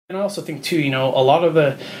And I also think too, a lot of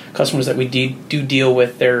the customers that we do deal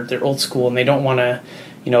with, they're old school and they don't want to,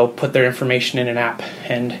 put their information in an app,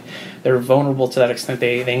 and they're vulnerable to that extent.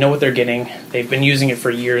 They know what they're getting. They've been using it for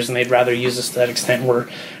years, and they'd rather use us to that extent. We're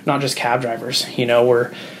not just cab drivers,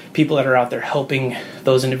 we're people that are out there helping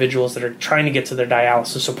those individuals that are trying to get to their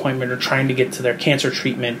dialysis appointment or trying to get to their cancer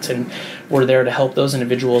treatment, and we're there to help those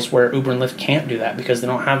individuals where Uber and Lyft can't do that because they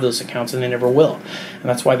don't have those accounts and they never will. And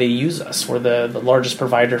that's why they use us. We're the largest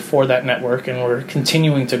provider for that network, and we're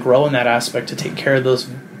continuing to grow in that aspect to take care of those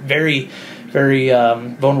very, very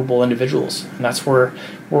vulnerable individuals. And that's where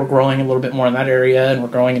we're growing a little bit more in that area, and we're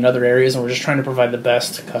growing in other areas, and we're just trying to provide the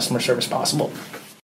best customer service possible.